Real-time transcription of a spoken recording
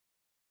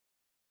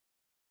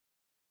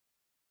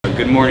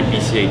Good morning,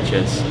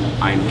 BCHS.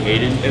 I'm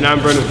Caden. And I'm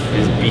Brennan.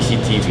 This is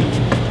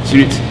BCTV.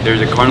 Students, there's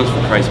a Cardinals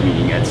for Christ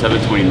meeting at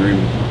 7:20 in room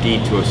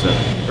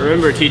D207.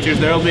 Remember, teachers,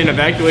 there will be an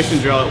evacuation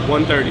drill at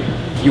 1:30.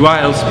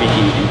 UIL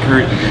speaking and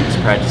current events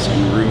practice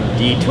in room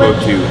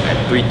D202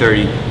 at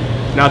 3:30.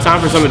 Now time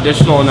for some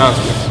additional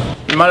announcements.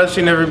 You might have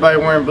seen everybody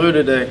wearing blue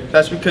today.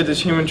 That's because it's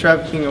Human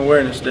Trafficking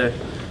Awareness Day.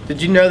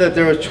 Did you know that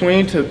there are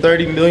 20 to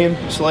 30 million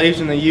slaves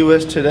in the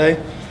U.S. today?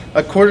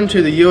 According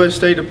to the U.S.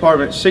 State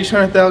Department,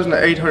 600,000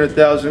 to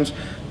 800,000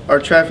 are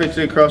trafficked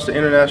across the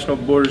international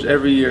borders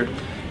every year.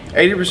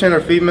 80%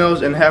 are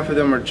females and half of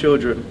them are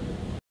children.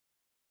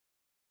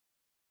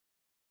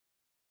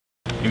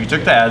 If you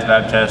took the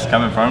ASVAB test,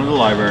 come in front of the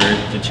library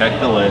to check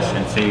the list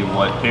and see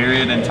what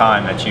period and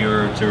time that you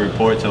are to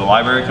report to the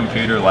library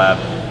computer lab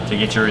to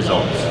get your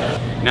results.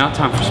 Now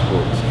time for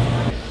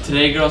sports.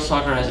 Today girls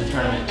soccer has a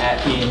tournament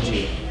at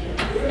P&G.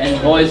 And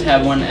boys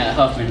have one at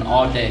Huffman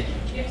all day.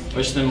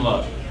 Wish them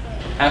luck.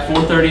 At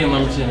 4:30 in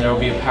Lumberton there will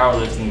be a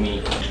powerlifting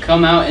meet.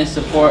 Come out and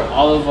support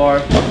all of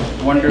our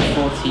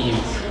wonderful teams.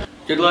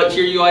 Good luck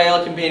to your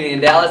UIL competing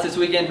in Dallas this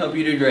weekend. Hope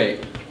you do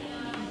great.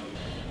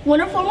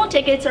 Winter formal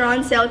tickets are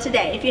on sale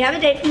today. If you have a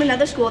date from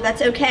another school,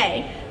 that's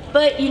okay,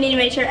 but you need to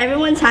make sure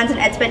everyone signs an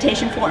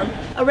expectation form.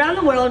 Around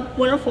the world,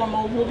 winter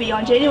formal will be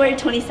on January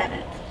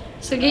 27th.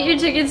 So get your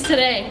tickets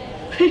today.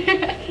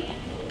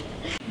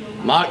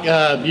 Mock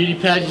beauty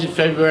pageant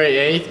February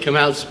 8th. Come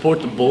out and support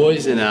the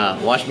boys and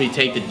watch me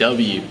take the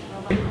W.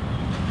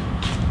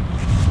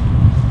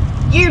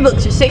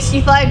 Yearbooks are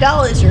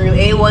 $65 through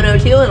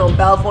A102 and on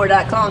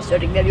Balfour.com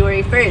starting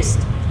February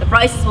 1st. The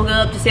prices will go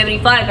up to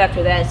 $75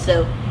 after that,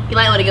 so you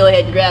might want to go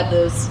ahead and grab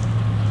those.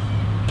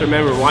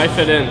 Remember, why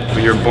fit in?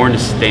 When you're born to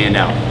stand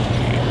out.